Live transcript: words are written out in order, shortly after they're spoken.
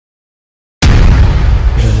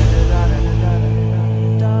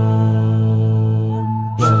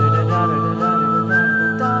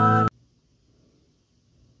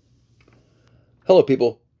Hello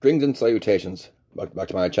people, greetings and salutations. Back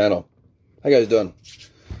to my channel. How you guys doing?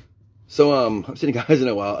 So I've seen you guys in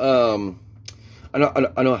a while. I know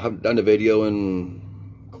I haven't done a video in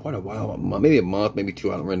quite a while, maybe a month, maybe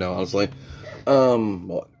two. I don't really know, honestly.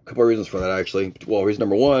 Well, a couple of reasons for that actually. Well, reason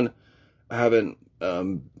number one, I haven't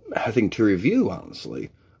had anything to review, honestly.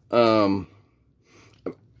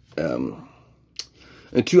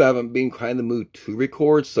 And two, I haven't been quite in the mood to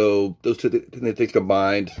record, so those two things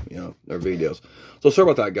combined, you know, are videos. So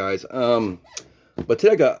sorry about that, guys. But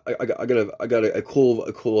today I got a cool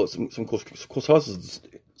some cool sauces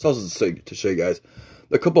to show you guys.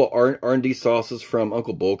 A couple of R&D sauces from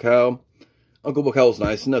Uncle Bullcow. Uncle Bullcow was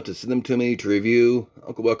nice enough to send them to me to review.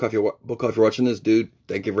 Uncle Bullcow, if you're watching this, dude,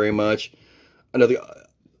 thank you very much. I know the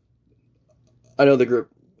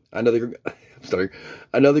group. I'm sorry.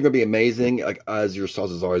 I know they're gonna be amazing, like as your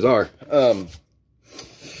sauces always are. And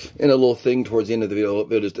a little thing towards the end of the video,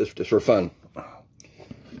 just for fun.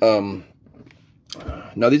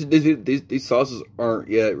 Now these sauces aren't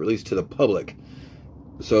yet released to the public,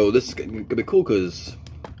 so this is gonna be cool because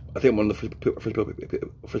I think I'm one of the first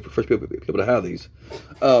people to have these.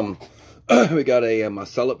 We got a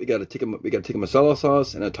masala, we got a tikka masala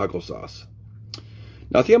sauce and a taco sauce.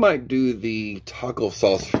 Now, I think I might do the taco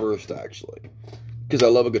sauce first, actually, because I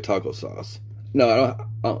love a good taco sauce. No,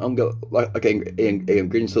 I'm gonna like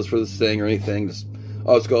ingredients list for this thing or anything.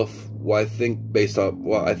 I'll just go off what I think based off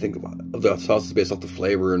what I think of the sauce is based off the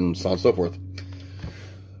flavor and so on and so forth.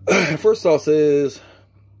 First sauce is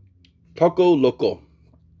Taco Loco.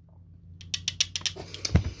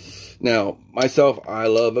 Now, myself, I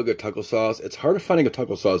love a good taco sauce. It's hard to find a good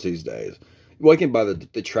taco sauce these days. Well, you can buy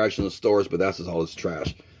the trash in the stores, but that's just all this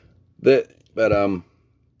trash. So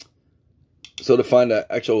to find an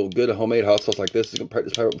actual good homemade hot sauce like this will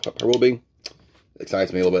be,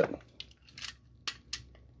 excites me a little bit.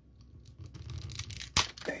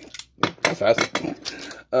 That's fast.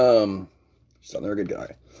 Just another good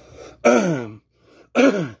guy.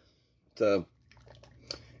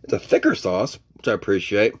 It's a thicker sauce, which I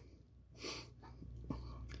appreciate.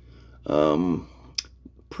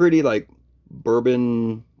 Pretty like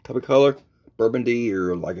bourbon type of color, burgundy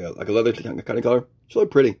or like a leather kind of color. It's really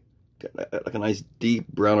pretty, like a nice deep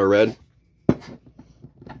brown or red.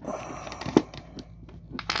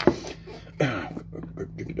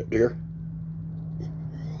 Here.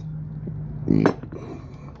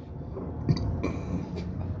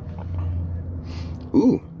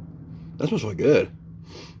 Ooh, that smells really good.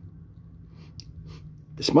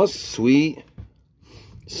 It smells sweet,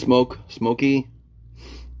 smoky.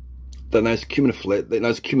 That nice cumin flavor, that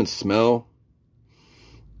nice cumin smell.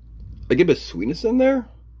 I get a bit of sweetness in there.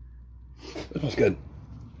 That smells good.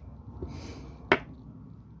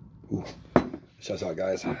 Ooh, shout out,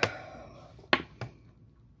 guys. Do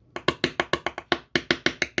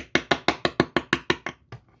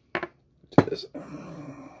this.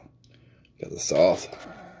 Got the sauce.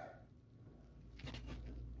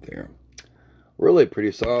 There. Really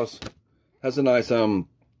pretty sauce. Has a nice has a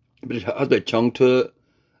bit of chunk to it.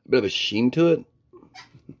 A bit of a sheen to it.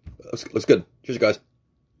 Looks good. Cheers, guys.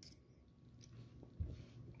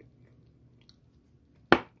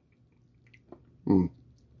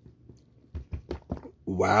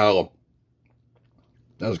 Wow.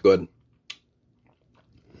 That was good.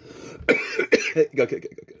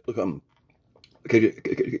 Look,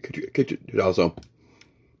 also.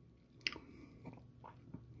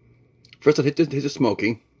 First, it tastes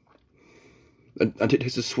smoky. And it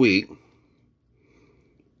tastes sweet.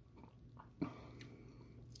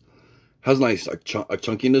 Has a nice like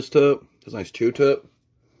chunkiness to it. Has a nice chew to it.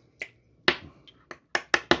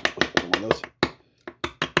 One of those.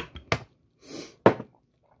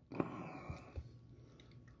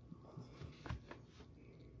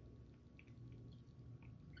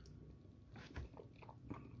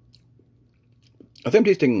 I think I'm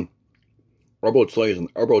tasting herbal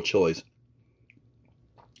chilies.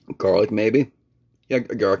 Garlic, maybe. Yeah,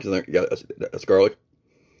 garlic is there. Yeah, that's garlic.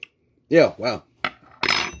 Yeah, wow.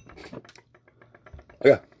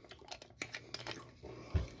 Yeah.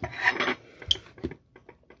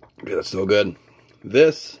 Okay, that's so good.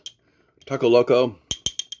 This Taco Loco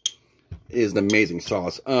is an amazing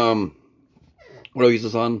sauce. What do I use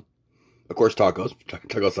this on? Of course, taco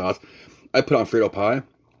sauce. I put it on Frito pie.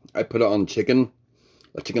 I put it on chicken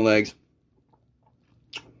legs,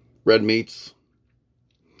 red meats.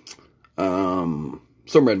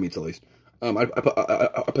 Some red meats at least. I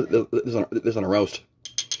put this on a roast.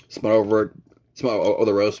 Smell over it. Smell over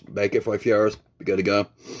the roast. Bake it for like a few hours. Be good to go.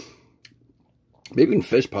 Maybe even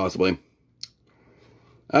fish, possibly.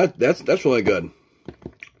 That's really good.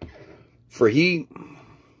 For heat,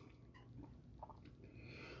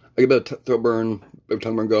 get a bit of throat burn, bit of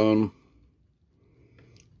tongue burn going.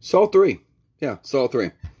 Solid 3. Yeah, solid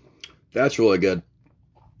 3. That's really good.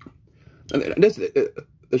 And this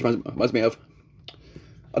reminds me of,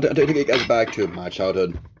 I'll take you guys back to my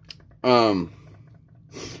childhood. When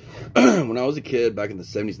I was a kid back in the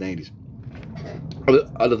 70s and 80s,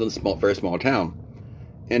 I lived in a very small town.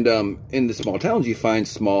 And in the small towns, you find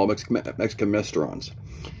small Mexican restaurants.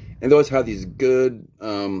 And they always have these good,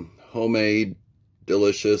 homemade,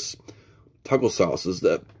 delicious taco sauces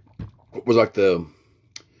that was like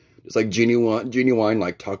it's like genuine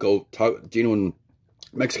like genuine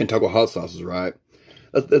Mexican taco hot sauces, right?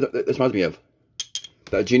 That reminds me of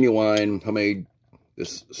that genuine, homemade,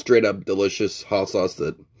 this straight up delicious hot sauce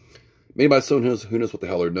that made by someone who knows what the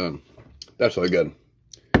hell they're doing. That's really good.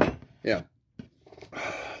 Yeah.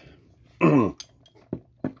 Good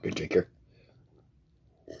drink here.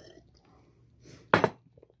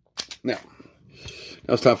 Now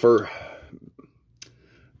it's time for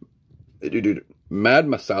Mad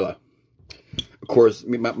Masala. Of course,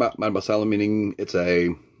 Mad Masala meaning it's a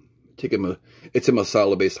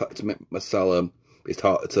masala based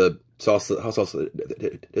it's a sauce, hot sauce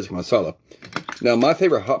that is masala. Now my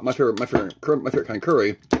favorite kind of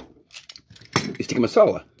curry is tikka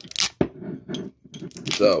masala.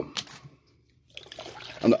 So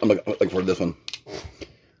I'm looking forward to this one.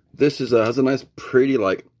 This is has a nice, pretty,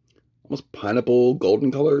 like almost pineapple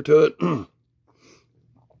golden color to it.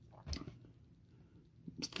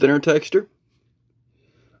 It's thinner texture.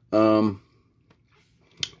 I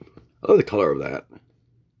love the color of that.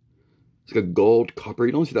 It's like a gold copper.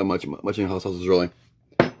 You don't see that much in hot sauces, really.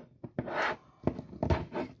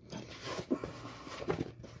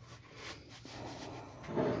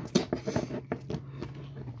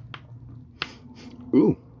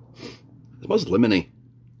 Ooh, it smells lemony.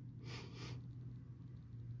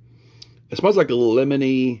 It smells like a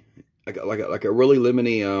lemony, like a really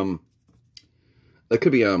lemony. That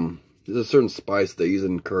could be there's a certain spice they use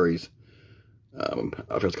in curries. I forget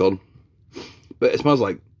what it's called, but it smells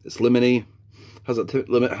like it's lemony. Has a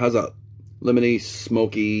lemony,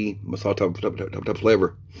 smoky, masala type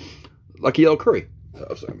flavor, like a yellow curry.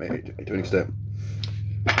 Oh, sorry, maybe to an extent.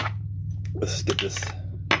 Let's get this.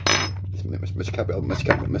 Mr. Cap going.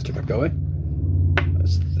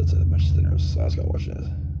 That's a much thinner sauce. Gotta watch this.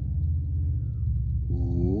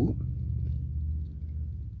 Ooh.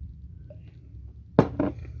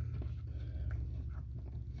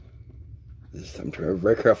 This time, try to be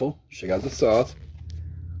very careful. Shake out the sauce.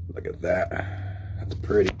 Look at that. That's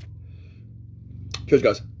pretty. Cheers,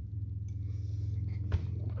 guys.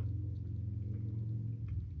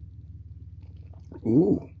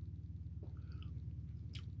 Ooh.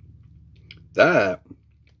 That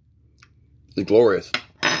is glorious.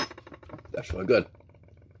 That's really good.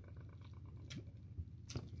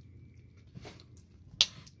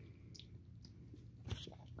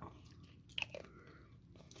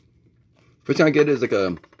 First thing I get is like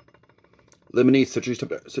a lemony citrus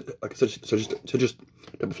type of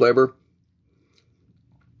flavor,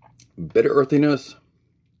 bitter earthiness,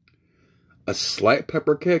 a slight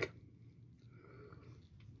pepper kick.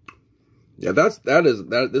 Yeah, this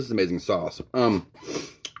is amazing sauce.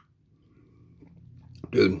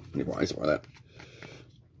 Dude, I need more ice for that.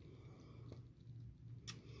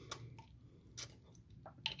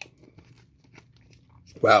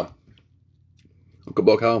 Wow.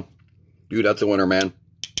 Uncle-bullcow. Dude, that's a winner, man.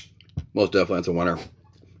 Most definitely, that's a winner.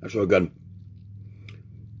 That's really good.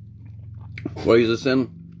 What is this in?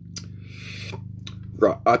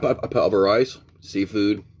 I put over rice,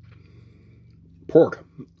 seafood, pork.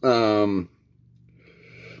 I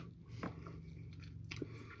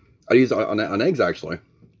use it on eggs, actually,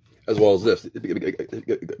 as well as this.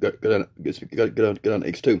 Good on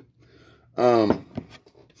eggs too.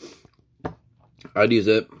 I'd use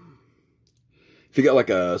it if you got like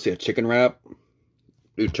a chicken wrap.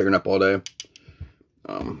 Do chicken wrap all day.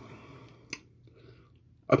 I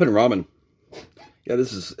put in ramen. Yeah,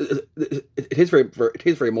 this is it tastes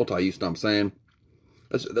very multi-use. Know what I'm saying?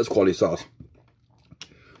 That's quality sauce.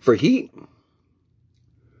 For heat, I'm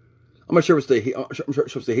not sure if it's the heat. I'm sure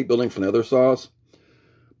it's the heat building from the other sauce,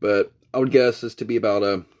 but I would guess this to be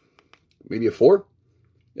about maybe a 4.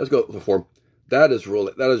 Let's go with a 4. That is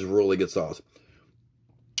really good sauce.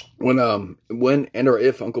 When and or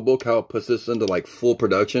if Uncle-bullcow puts this into like full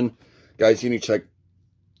production, guys, you need to check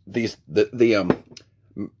the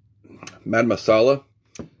Mad Masala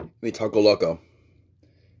and the Taco Loco.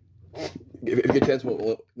 If you get a chance,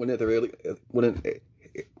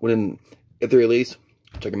 if they release,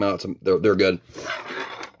 check them out. They're good.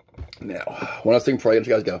 Now, one last thing before I let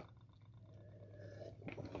you guys go.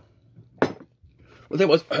 The thing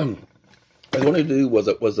was, what I wanted to do was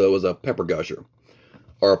a pepper gusher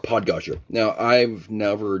or a pod gusher. Now I've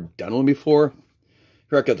never done one before.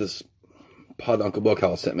 Here I got this pod that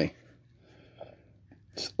uncle-bullcow sent me.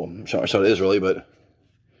 I'm not sure what it is really, but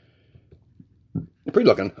it's pretty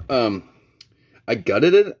looking. I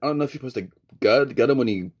gutted it. I don't know if you're supposed to gut them when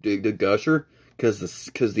you do gusher because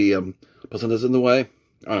the placenta's in the way.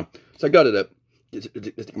 I don't know. So I gutted it. Just to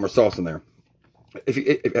get more sauce in there.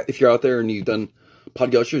 If you're out there and you've done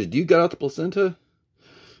pod gushers, do you gut out the placenta?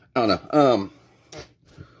 I don't know.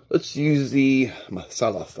 Let's use the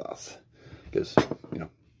masala sauce because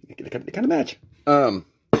they kind of match.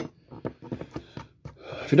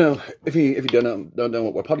 If you don't know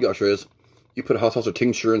what pod gusher is, you put a hot sauce or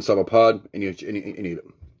tincture inside a pod and you eat it.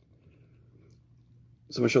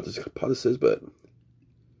 So I'm gonna show what this pod this is, but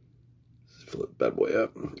let's fill that bad boy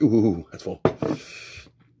up. Ooh, that's full.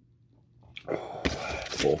 Oh,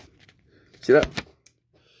 that's full. See that?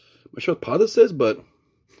 I'm not sure what pod this is, but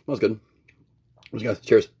that was good. Guys,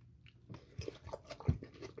 cheers.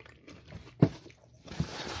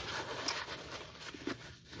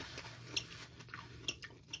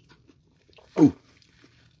 Ooh,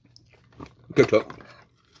 good cook.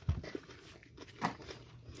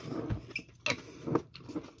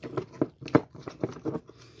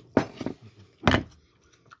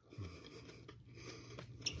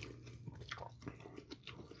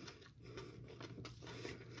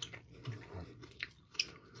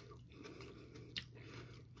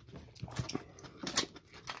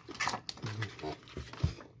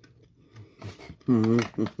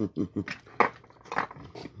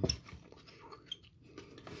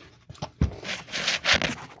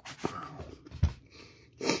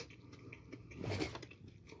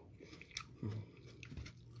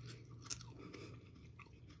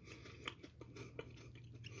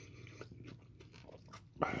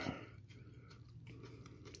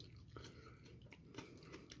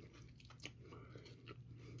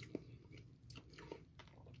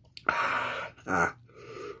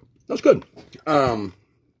 That's good.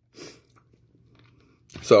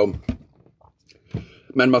 So,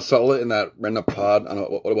 man masala in that random pod. I don't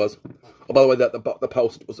know what it was. Oh, by the way, the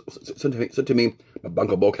post was sent to me by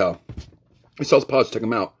uncle-bullcow. He sells pods. Check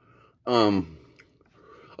him out. I'll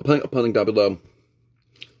put a link down below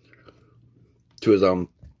to his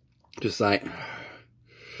site, to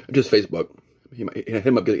his Facebook. Hit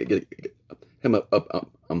him up. Get him up.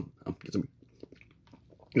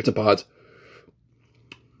 Get some pods.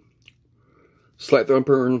 Slight throat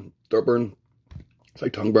burn,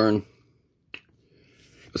 slight tongue burn.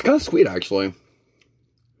 It's kind of sweet actually, a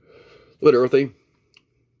bit earthy,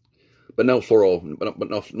 but no floral. But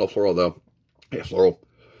no floral though. Yeah, floral.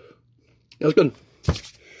 Yeah, it's good.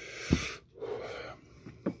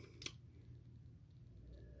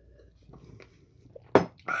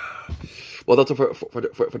 Well, that's it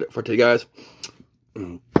for today, guys.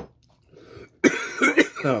 Can't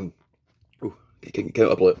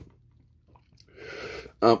upload it.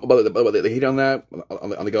 By the way, the heat on that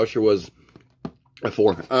on the gusher was at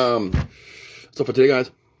 4. So for today,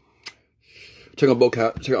 guys, check out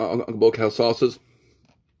uncle-bullcow sauces.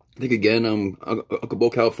 Thank you again,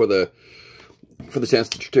 uncle-bullcow for the chance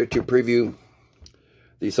to preview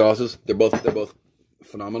these sauces. They're both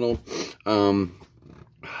phenomenal.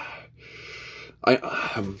 Okay,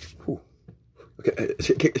 it's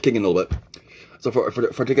kicking a little bit. So for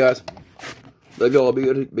today, guys, love you all. Be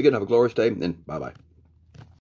good. Have a glorious day, and bye bye.